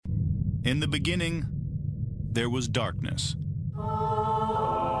In the beginning, there was darkness.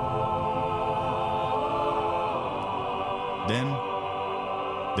 Then,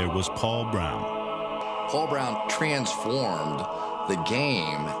 there was Paul Brown. Paul Brown transformed the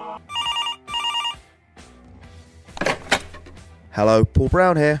game. Hello, Paul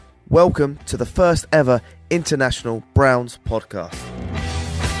Brown here. Welcome to the first ever International Browns podcast.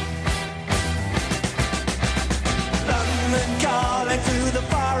 London calling to the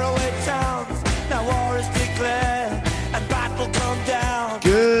faraway towns. Now war is declared and battle come down.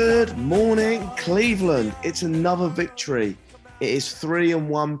 Good morning, Cleveland. It's another victory. It is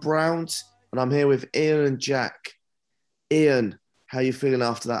 3-1 Browns, and I'm here with Iain and Jack. Iain, how are you feeling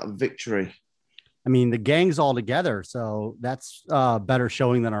after that victory? I mean, the gang's all together, so that's better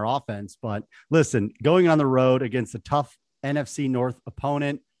showing than our offense. But listen, going on the road against a tough NFC North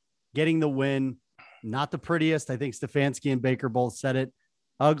opponent, getting the win, not the prettiest. I think Stefanski and Baker both said it.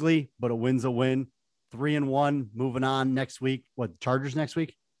 Ugly, but a win's a win. 3-1, moving on next week. What, Chargers next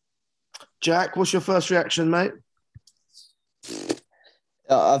week? Jack, what's your first reaction, mate?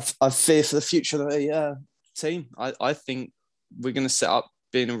 I fear for the future of the team. I think we're going to set up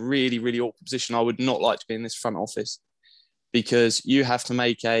being a really, really awkward position. I would not like to be in this front office because you have to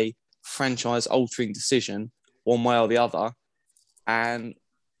make a franchise-altering decision one way or the other, and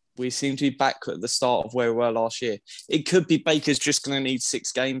we seem to be back at the start of where we were last year. It could be Baker's just going to need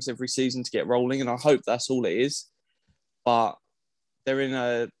 6 games every season to get rolling, and I hope that's all it is. But they're in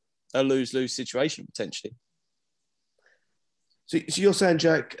a lose-lose situation, potentially. So you're saying,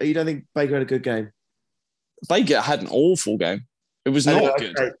 Jack, you don't think Baker had a good game? Baker had an awful game. It was not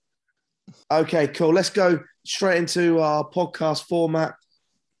good. Okay, cool. Let's go straight into our podcast format.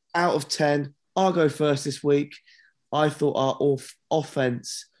 Out of 10, I'll go first this week. I thought our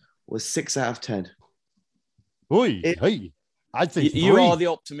offense was 6 out of 10. Hey, I think you are the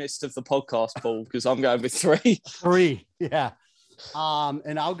optimist of the podcast, Paul, because I'm going with 3. 3, yeah.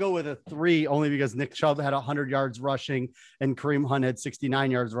 And I'll go with a 3 only because Nick Chubb had 100 yards rushing and Kareem Hunt had 69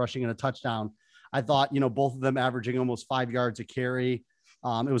 yards rushing and a touchdown. I thought, both of them averaging almost 5 yards a carry.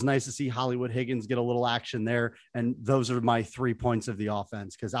 It was nice to see Hollywood Higgins get a little action there. And those are my 3 points of the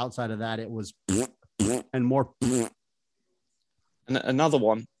offense, because outside of that, it was and more. And another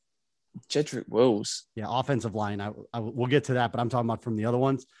one, Jedrick Wills. Yeah, offensive line. We'll get to that, but I'm talking about from the other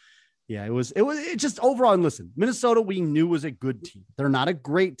ones. Yeah, it just overall. And listen, Minnesota, we knew was a good team. They're not a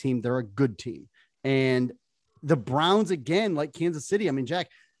great team. They're a good team. And the Browns, again, like Kansas City. I mean, Jack,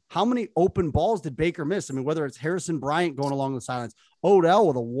 how many open balls did Baker miss? I mean, whether it's Harrison Bryant going along the sidelines, Odell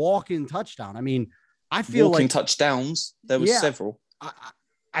with a walk-in touchdown. I mean, I feel walk-in like touchdowns. There was several.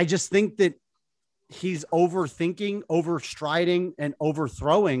 I just think that he's overthinking, overstriding, and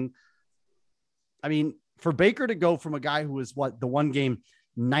overthrowing. I mean, for Baker to go from a guy who was the one game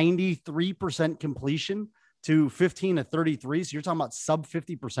 93% completion to 15 to 33. So you're talking about sub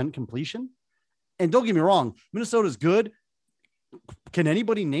 50% completion. And don't get me wrong, Minnesota's good. Can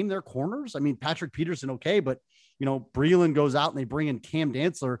anybody name their corners? I mean, Patrick Peterson, okay, but Breeland goes out and they bring in Cam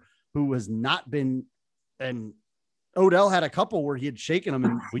Dantzler, who has not been, and Odell had a couple where he had shaken them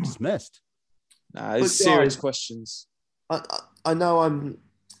and we just missed. It's serious questions. I know I'm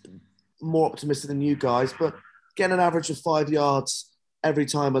more optimistic than you guys, but getting an average of 5 yards every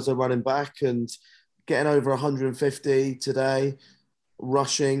time as a running back and getting over 150 today,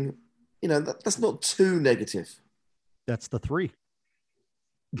 rushing, that's not too negative. That's the 3.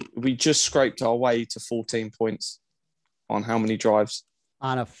 We just scraped our way to 14 points on how many drives?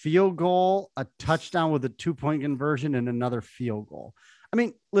 On a field goal, a touchdown with a 2-point conversion, and another field goal. I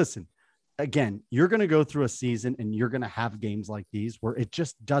mean, listen, again, you're going to go through a season and you're going to have games like these where it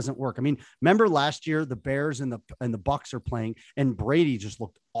just doesn't work. I mean, remember last year, the Bears and the Bucks are playing and Brady just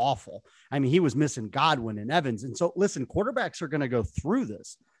looked awful. I mean, he was missing Godwin and Evans. And so listen, quarterbacks are going to go through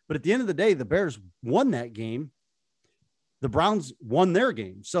this, but at the end of the day, the Bears won that game. The Browns won their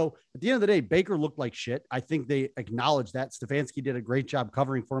game. So at the end of the day, Baker looked like shit. I think they acknowledged that. Stefanski did a great job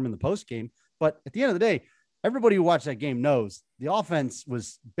covering for him in the post game. But at the end of the day, everybody who watched that game knows the offense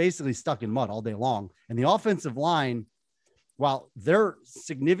was basically stuck in mud all day long. And the offensive line, while they're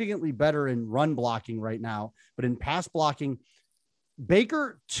significantly better in run blocking right now, but in pass blocking,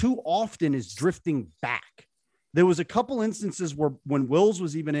 Baker too often is drifting back. There was a couple instances where when Wills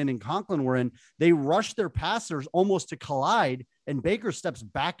was even in and Conklin were in, they rushed their passers almost to collide, and Baker steps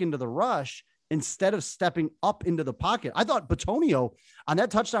back into the rush instead of stepping up into the pocket. I thought Bitonio on that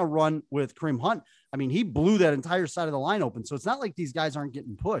touchdown run with Kareem Hunt, I mean, he blew that entire side of the line open. So it's not like these guys aren't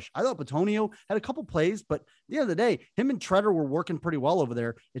getting pushed. I thought Bitonio had a couple plays, but at the end of the day, him and Treader were working pretty well over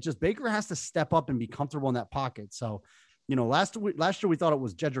there. It's just Baker has to step up and be comfortable in that pocket. So last year we thought it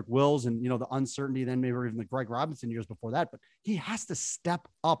was Jedrick Wills and, the uncertainty, then maybe even the Greg Robinson years before that, but he has to step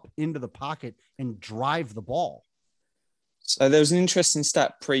up into the pocket and drive the ball. So there was an interesting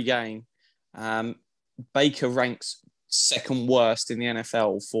stat pre-game. Baker ranks second worst in the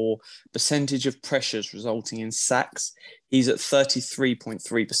NFL for percentage of pressures resulting in sacks. He's at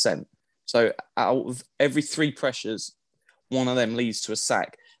 33.3%. So out of every 3 pressures, one of them leads to a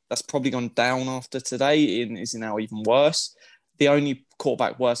sack. That's probably gone down after today and is now even worse. The only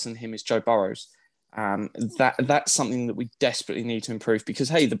quarterback worse than him is Joe Burrows. That's something that we desperately need to improve because,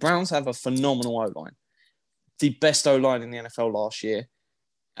 hey, the Browns have a phenomenal O-line. The best O-line in the NFL last year.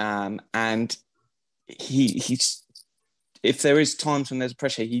 And he's if there is times when there's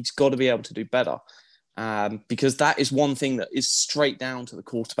pressure, he's got to be able to do better because that is one thing that is straight down to the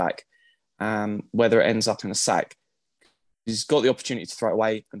quarterback, whether it ends up in a sack. He's got the opportunity to throw it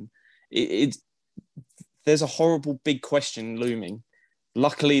away. And there's a horrible big question looming.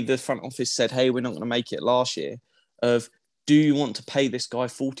 Luckily, the front office said, hey, we're not going to make it last year of, do you want to pay this guy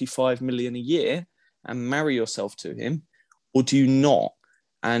 $45 million a year and marry yourself to him, or do you not?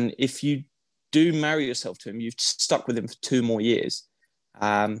 And if you do marry yourself to him, you've stuck with him for 2 more years.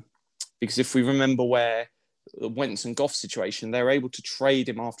 Because if we remember where the Wentz and Goff situation, they were able to trade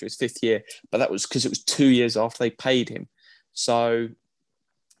him after his 5th year, but that was because it was 2 years after they paid him. So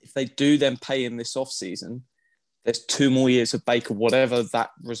if they do then pay him this offseason, there's 2 more years of Baker, whatever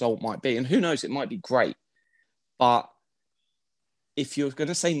that result might be. And who knows, it might be great. But if you're going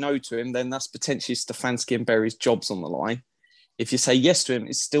to say no to him, then that's potentially Stefanski and Berry's jobs on the line. If you say yes to him,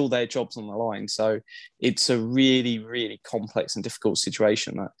 it's still their jobs on the line. So it's a really, really complex and difficult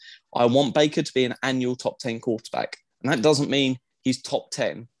situation. That I want Baker to be an annual top 10 quarterback. And that doesn't mean he's top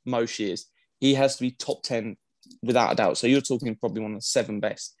 10 most years. He has to be top 10 without a doubt. So you're talking probably one of the 7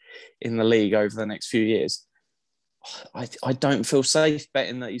 best in the league over the next few years. I don't feel safe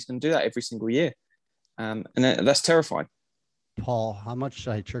betting that he's going to do that every single year. And that's terrifying. Paul, how much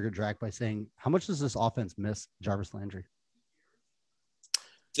I triggered Drac by saying, how much does this offense miss Jarvis Landry?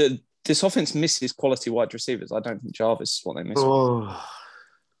 This offense misses quality wide receivers. I don't think Jarvis is what they miss. Oh.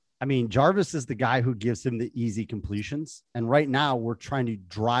 I mean, Jarvis is the guy who gives him the easy completions. And right now we're trying to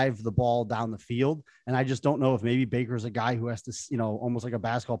drive the ball down the field. And I just don't know if maybe Baker's a guy who has to, almost like a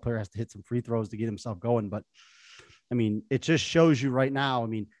basketball player has to hit some free throws to get himself going. But I mean, it just shows you right now. I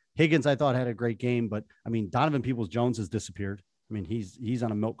mean, Higgins, I thought had a great game, but I mean, Donovan Peoples-Jones has disappeared. I mean, he's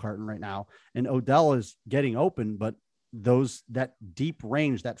on a milk carton right now, and Odell is getting open, but that deep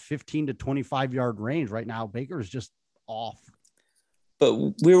range, that 15 to 25 yard range right now, Baker is just off. But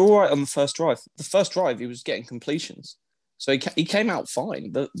we were all right on the first drive. The first drive, he was getting completions. So he came out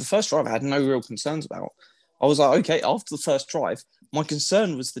fine. The first drive I had no real concerns about. I was like, okay, after the first drive, my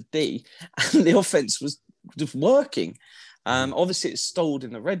concern was the D and the offense was just working. Obviously, it stalled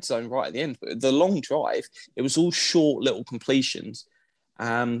in the red zone right at the end, but the long drive, it was all short little completions.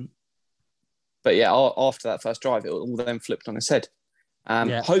 But yeah, after that first drive, it all then flipped on its head.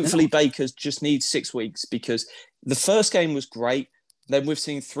 Hopefully, Baker just needs 6 weeks because the first game was great. Then we've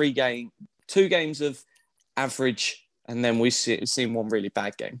seen 2 games of average, and then we've seen 1 really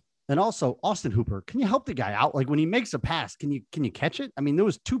bad game. And also, Austin Hooper, can you help the guy out? Like when he makes a pass, can you catch it? I mean, there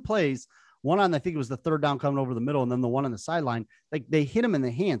was 2 plays. One on, I think it was the 3rd down coming over the middle, and then the one on the sideline. Like they hit him in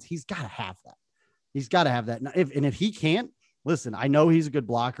the hands. He's got to have that. He's got to have that. Now, if he can't, listen, I know he's a good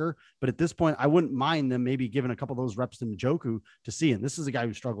blocker, but at this point, I wouldn't mind them maybe giving a couple of those reps to Njoku to see. And this is a guy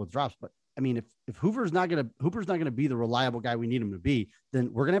who struggled with drops. But I mean, if Hooper's not gonna be the reliable guy we need him to be,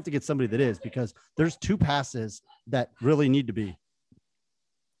 then we're gonna have to get somebody that is, because there's 2 passes that really need to be.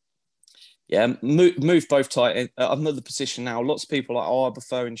 Yeah, move both tight. I'm at the position now. Lots of people are like, I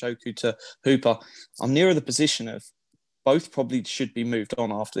prefer Njoku to Hooper. I'm nearer the position of both probably should be moved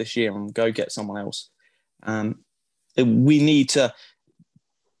on after this year and go get someone else. We need to.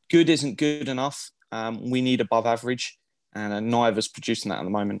 Good isn't good enough. We need above average, and neither's producing that at the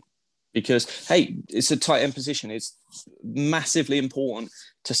moment. Because hey, it's a tight end position. It's massively important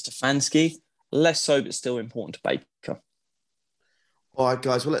to Stefanski, less so, but still important to Baker. All right,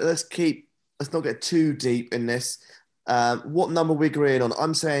 guys. Well, let's not get too deep in this. What number are we agreeing on?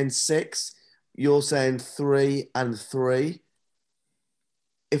 I'm saying 6. You're saying 3 and 3.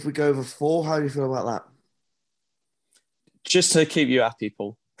 If we go over 4, how do you feel about that? Just to keep you happy,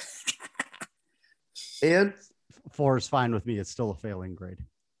 Paul. Ian? 4 is fine with me. It's still a failing grade.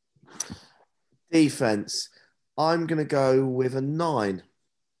 Defense. I'm going to go with a 9.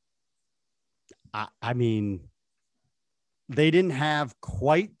 I mean, they didn't have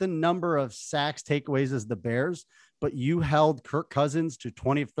quite the number of sacks, takeaways as the Bears, but you held Kirk Cousins to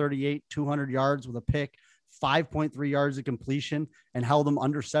 20 of 38, 200 yards with a pick, 5.3 yards of completion and held them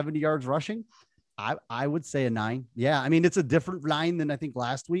under 70 yards rushing, I would say a 9. Yeah. I mean, it's a different 9 than I think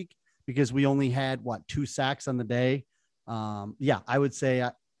last week because we only had 2 sacks on the day. Yeah, I would say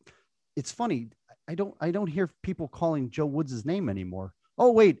it's funny. I don't hear people calling Joe Woods' name anymore.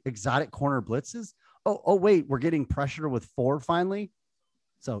 Oh, wait, exotic corner blitzes. Oh, wait, we're getting pressure with 4 finally.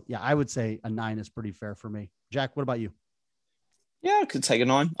 So yeah, I would say a 9 is pretty fair for me. Jack, what about you? Yeah, I could take a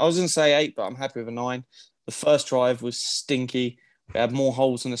 9. I was going to say 8, but I'm happy with a 9. The first drive was stinky. We had more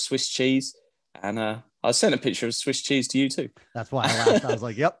holes than a Swiss cheese. And I sent a picture of Swiss cheese to you too. That's why I laughed. I was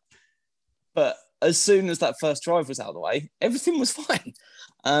like, yep. But as soon as that first drive was out of the way, everything was fine.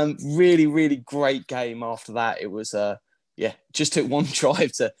 Really, really great game after that. It was, just took one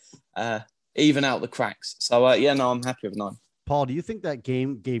drive to even out the cracks. So, I'm happy with 9. Paul, do you think that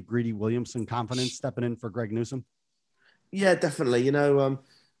game gave Greedy Williamson confidence stepping in for Greg Newsome? Yeah, definitely.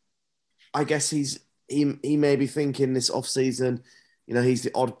 I guess he may be thinking this offseason, he's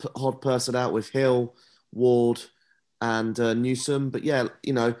the odd person out with Hill, Ward, and Newsome. But yeah,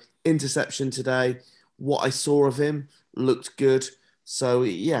 interception today. What I saw of him looked good. So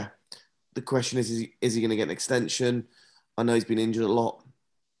yeah, the question is he going to get an extension? I know he's been injured a lot.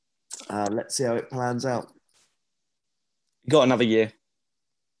 Let's see how it plans out. Got another year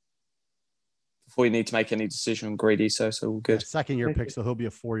before you need to make any decision on Greedy. So all good. Yeah, 2nd year pick, so he'll be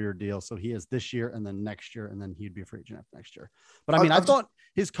a 4-year deal. So he is this year and then next year, and then he'd be a free agent after next year. But I mean, I thought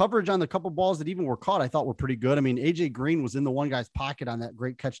his coverage on the couple balls that even were caught, I thought were pretty good. I mean, AJ Green was in the one guy's pocket on that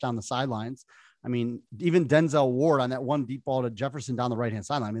great catch down the sidelines. I mean, even Denzel Ward on that one deep ball to Jefferson down the right-hand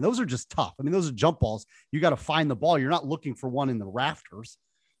sideline. I mean, those are just tough. I mean, those are jump balls. You got to find the ball. You're not looking for one in the rafters,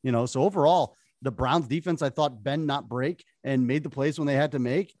 So overall, the Browns defense, I thought bend not break and made the plays when they had to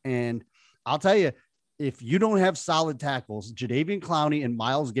make. And I'll tell you, if you don't have solid tackles, Jadeveon Clowney and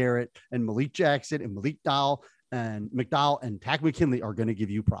Myles Garrett and Malik Jackson and Malik McDowell and Tack McKinley are going to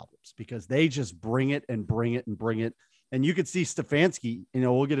give you problems because they just bring it and bring it and bring it. And you could see Stefanski,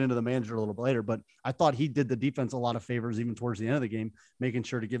 we'll get into the manager a little bit later, but I thought he did the defense a lot of favors even towards the end of the game, making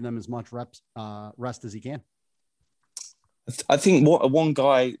sure to give them as much rest as he can. I think one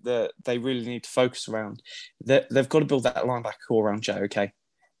guy that they really need to focus around, they've got to build that linebacker core around JOK.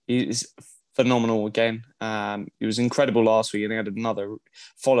 He is phenomenal again. He was incredible last week, and he had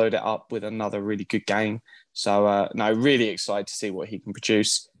followed it up with another really good game. So, really excited to see what he can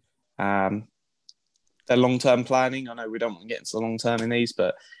produce. Their long-term planning, I know we don't want to get into the long-term in these,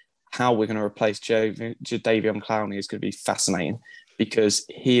 but how we're going to replace Jadeveon Clowney is going to be fascinating because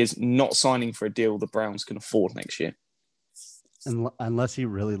he is not signing for a deal the Browns can afford next year. Unless he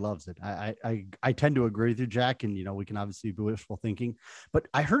really loves it. I tend to agree with you, Jack, and we can obviously be wishful thinking, but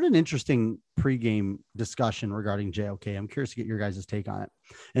I heard an interesting pregame discussion regarding JOK. I'm curious to get your guys' take on it.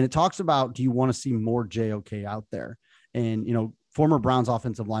 And it talks about, do you want to see more JOK out there? And, former Browns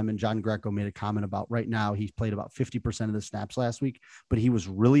offensive lineman John Greco made a comment about right now he's played about 50% of the snaps last week, but he was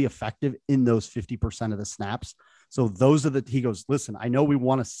really effective in those 50% of the snaps. So he goes, listen, I know we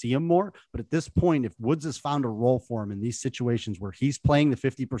want to see him more, but at this point, if Woods has found a role for him in these situations where he's playing the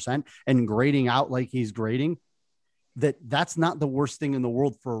 50% and grading out like he's grading, that's not the worst thing in the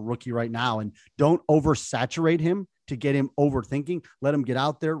world for a rookie right now. And don't oversaturate him to get him overthinking. Let him get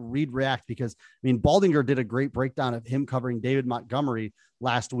out there, read, react, because Baldinger did a great breakdown of him covering David Montgomery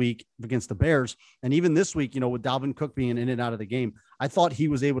last week against the Bears. And even this week, with Dalvin Cook being in and out of the game, I thought he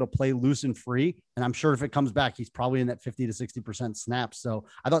was able to play loose and free. And I'm sure if it comes back, he's probably in that 50 to 60% snaps. So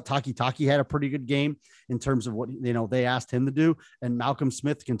I thought Taki had a pretty good game in terms of what, they asked him to do. And Malcolm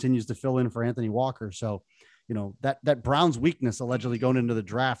Smith continues to fill in for Anthony Walker. So, that Browns weakness allegedly going into the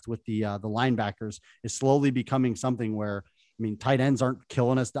draft with the linebackers is slowly becoming something where, tight ends aren't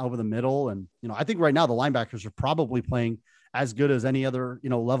killing us over the middle. And, I think right now the linebackers are probably playing as good as any other,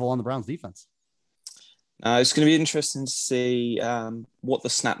 level on the Browns defense. It's going to be interesting to see what the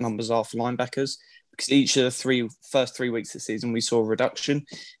snap numbers are for linebackers, because each of the first 3 weeks of the season, we saw a reduction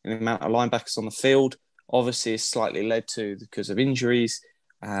in the amount of linebackers on the field. Obviously, it's slightly led to because of injuries.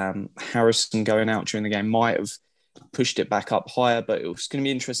 Harrison going out during the game might have pushed it back up higher, but it was going to be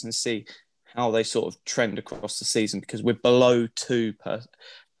interesting to see how they sort of trend across the season, because we're below two per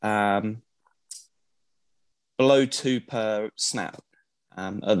snap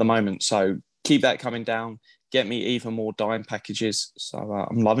at the moment. So keep that coming down. Get me even more dime packages. So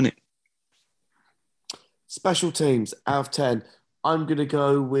I'm loving it. Special teams out of 10. I'm going to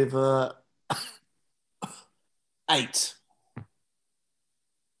go with 8.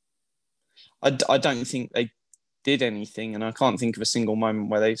 I don't think they did anything, and I can't think of a single moment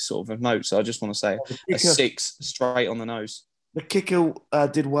where they sort of have notes. So I just want to say a 6 straight on the nose. The kicker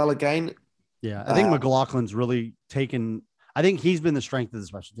did well again. Yeah, I think McLaughlin's really taken. I think he's been the strength of the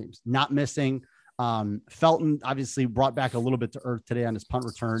special teams, not missing. Felton obviously brought back a little bit to earth today on his punt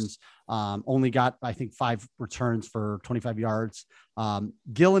returns. Only got, I think, 5 returns for 25 yards.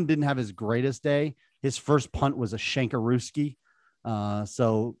 Gillen didn't have his greatest day. His first punt was a Shankarooski.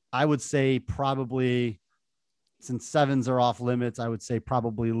 So I would say probably, since 7s are off limits, I would say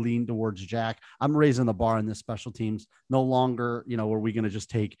probably lean towards Jack. I'm raising the bar in this special teams. No longer, are we going to just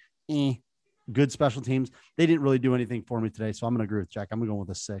take good special teams? They didn't really do anything for me today, so I'm going to agree with Jack. I'm going to go with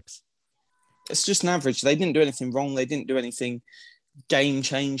a 6. It's just an average. They didn't do anything wrong. They didn't do anything game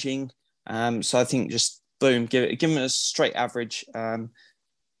changing. So I think just boom, give them a straight average.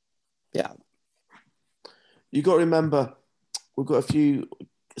 Yeah. You got to remember, we've got a few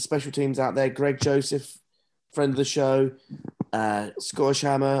special teams out there. Greg Joseph, friend of the show, Scottish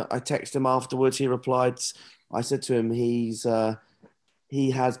Hammer. I texted him afterwards. He replied. I said to him, he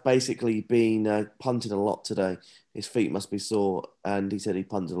has basically been punted a lot today. His feet must be sore, and he said he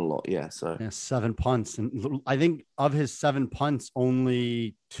punted a lot. Yeah, so 7 punts, and I think of his 7 punts,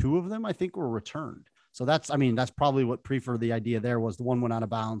 only 2 of them I think were returned. So that's probably what preferred the idea there was. The one went out of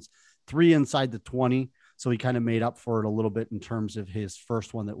bounds, 3 inside the 20. So he kind of made up for it a little bit in terms of his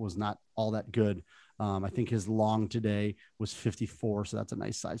first one that was not all that good. I think his long today was 54. So that's a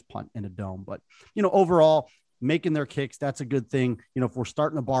nice size punt in a dome. But, overall, making their kicks, that's a good thing. If we're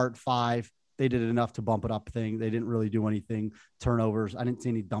starting a bar at 5, they did enough to bump it up thing. They didn't really do anything. Turnovers. I didn't see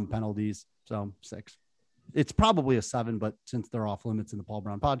any dumb penalties. So 6. It's probably a 7, but since they're off limits in the Paul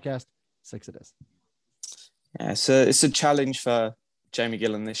Brown podcast, 6 it is. Yeah, so it's a challenge for Jamie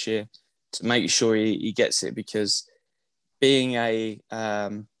Gillen this year to make sure he gets it, because being a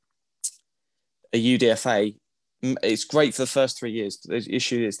UDFA, it's great for the first 3 years. The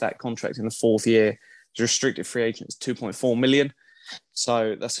issue is that contract in the 4th year, the restricted free agent is 2.4 million.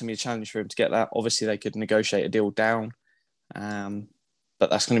 So that's going to be a challenge for him to get that. Obviously, they could negotiate a deal down, but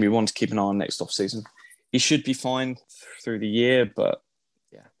that's going to be one to keep an eye on next off season. He should be fine through the year, but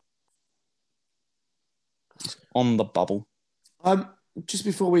yeah, he's on the bubble. Just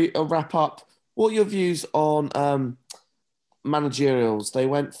before we wrap up, what are your views on managerials? They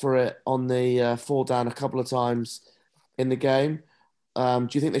went for it on the 4 down a couple of times in the game. Do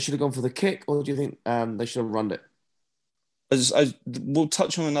you think they should have gone for the kick, or do you think they should have run it? We'll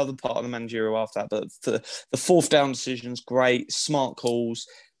touch on another part of the managerial after that, but the 4th down decisions, great, smart calls,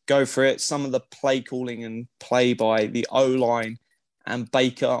 go for it. Some of the play calling and play by the O-line and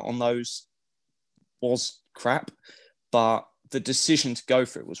Baker on those was crap, but the decision to go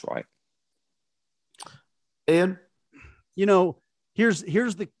for it was right. Ian? Here's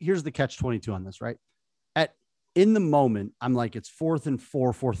the catch-22 on this, right? In the moment, I'm like, it's 4th and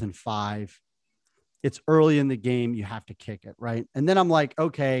 4, 4th and 5. It's early in the game. You have to kick it, right? And then I'm like,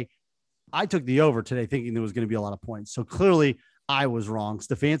 okay, I took the over today thinking there was going to be a lot of points. So clearly I was wrong.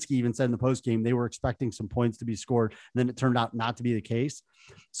 Stefanski even said in the postgame they were expecting some points to be scored, and then it turned out not to be the case.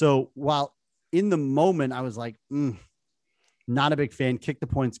 So while in the moment I was like, not a big fan, kick the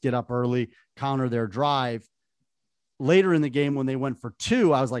points, get up early, counter their drive. Later in the game, when they went for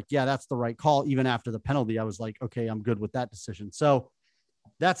 2, I was like, yeah, that's the right call. Even after the penalty, I was like, okay, I'm good with that decision. So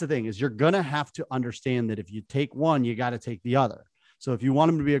that's the thing, is you're going to have to understand that if you take one, you got to take the other. So if you want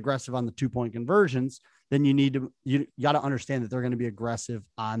them to be aggressive on the 2-point conversions, then you got to understand that they're going to be aggressive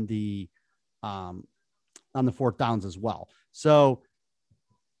on the 4th downs as well. So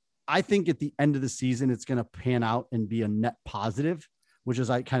I think at the end of the season, it's going to pan out and be a net positive, which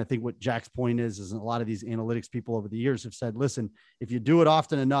is, I kind of think what Jack's point is a lot of these analytics people over the years have said, listen, if you do it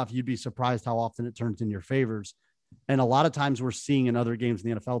often enough, you'd be surprised how often it turns in your favors. And a lot of times we're seeing in other games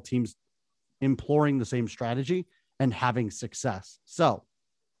in the NFL teams employing the same strategy and having success. So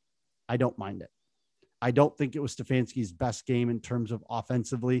I don't mind it. I don't think it was Stefanski's best game in terms of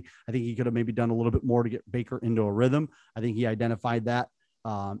offensively. I think he could have maybe done a little bit more to get Baker into a rhythm. I think he identified that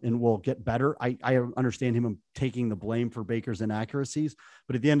and will get better. I understand him taking the blame for Baker's inaccuracies,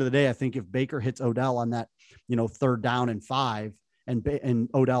 but at the end of the day, I think if Baker hits Odell on that, 3rd down and 5 and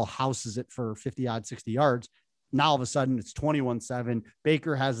Odell houses it for 50 odd 60 yards, now all of a sudden it's 21-7.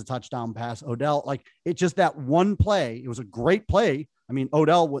 Baker has a touchdown pass. Odell, it's just that one play. It was a great play. I mean,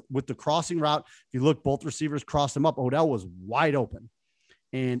 Odell with the crossing route, if you look, both receivers crossed him up. Odell was wide open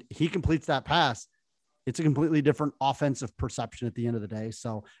and he completes that pass. It's a completely different offensive perception at the end of the day.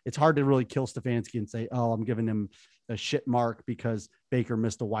 So it's hard to really kill Stefanski and say, oh, I'm giving him a shit mark because Baker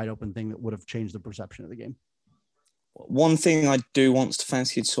missed a wide open thing that would have changed the perception of the game. One thing I do want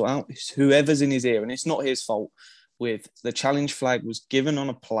Stefanski to sort out is whoever's in his ear, and it's not his fault, with the challenge flag was given on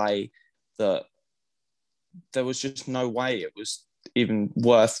a play that there was just no way even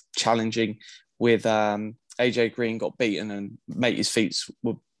worth challenging with AJ Green got beaten and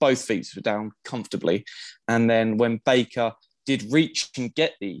both feet were down comfortably. And then when Baker did reach and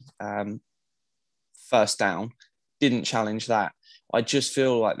get the first down, didn't challenge that. I just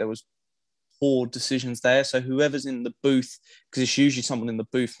feel like there was poor decisions there. So whoever's in the booth, because it's usually someone in the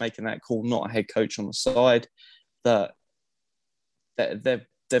booth making that call, not a head coach on the side, that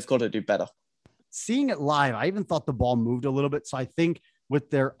they've got to do better. Seeing it live, I even thought the ball moved a little bit. So I think with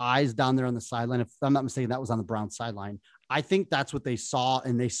their eyes down there on the sideline, if I'm not mistaken, that was on the Browns sideline. I think that's what they saw,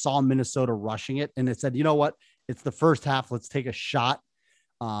 and they saw Minnesota rushing it, and it said, you know what? It's the first half. Let's take a shot.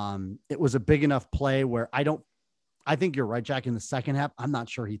 It was a big enough play where I think you're right, Jack. In the second half, I'm not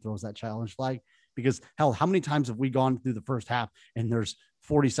sure he throws that challenge flag because, hell, how many times have we gone through the first half and there's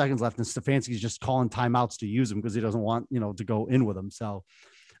 40 seconds left and Stefanski's just calling timeouts to use them because he doesn't want, to go in with them. So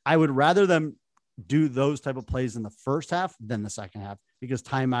I would rather them do those type of plays in the first half than the second half because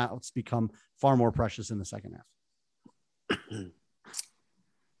timeouts become far more precious in the second half.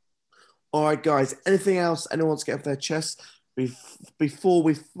 All right, guys, anything else anyone wants to get off their chest before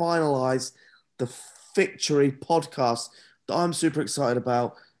we finalize the victory podcast that I'm super excited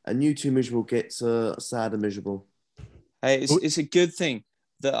about, and you two miserable gets sad and miserable? Hey, it's a good thing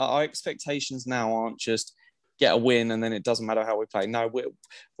that our expectations now aren't just get a win and then it doesn't matter how we play. No,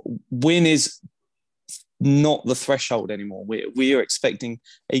 win is not the threshold anymore. We are expecting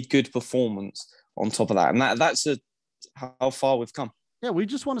a good performance on top of that, and that's how far we've come. Yeah, we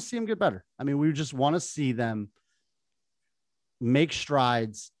just want to see them get better. I mean, we just want to see them make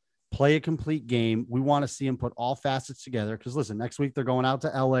strides, play a complete game. We want to see them put all facets together because, listen, next week they're going out to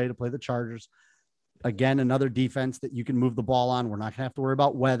LA to play the Chargers. Again, another defense that you can move the ball on. We're not going to have to worry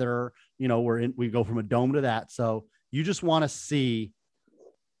about weather. We go from a dome to that. So you just want to see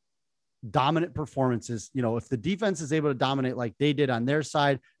dominant performances. If the defense is able to dominate like they did on their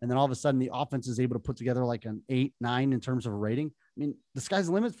side, and then all of a sudden the offense is able to put together like an 8-9 in terms of a rating, I mean, the sky's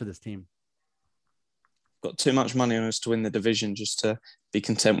the limit for this team. Got too much money on us to win the division just to be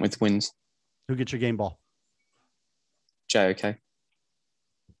content with wins. Who gets your game ball? JOK.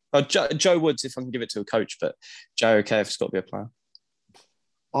 Joe Woods, if I can give it to a coach, but JOK if it's got to be a player.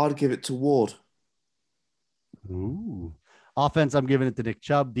 I'd give it to Ward. Ooh. Offense, I'm giving it to Nick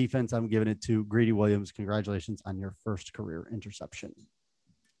Chubb. Defense, I'm giving it to Greedy Williams. Congratulations on your first career interception.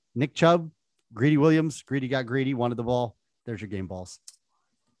 Nick Chubb, Greedy Williams. Greedy got greedy, wanted the ball. There's your game balls.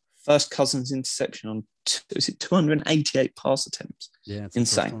 First Cousins interception on 288 pass attempts. Yeah, it's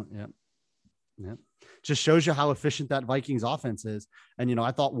insane. Yeah. Just shows you how efficient that Vikings offense is. And,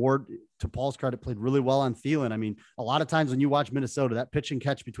 I thought Ward, to Paul's credit, played really well on Thielen. I mean, a lot of times when you watch Minnesota, that pitch and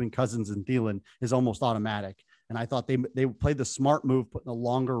catch between Cousins and Thielen is almost automatic. And I thought they played the smart move, putting a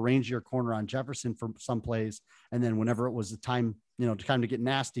longer, rangier corner on Jefferson for some plays. And then whenever it was the time, to get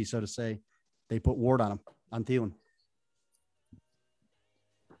nasty, so to say, they put Ward on him, on Thielen.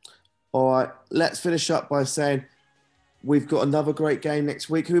 All right, let's finish up by saying we've got another great game next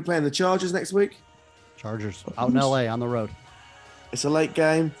week. Who are we playing? The Chargers next week? Chargers out in LA on the road. It's a late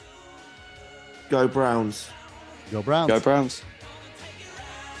game. Go Browns. Go Browns. Go Browns.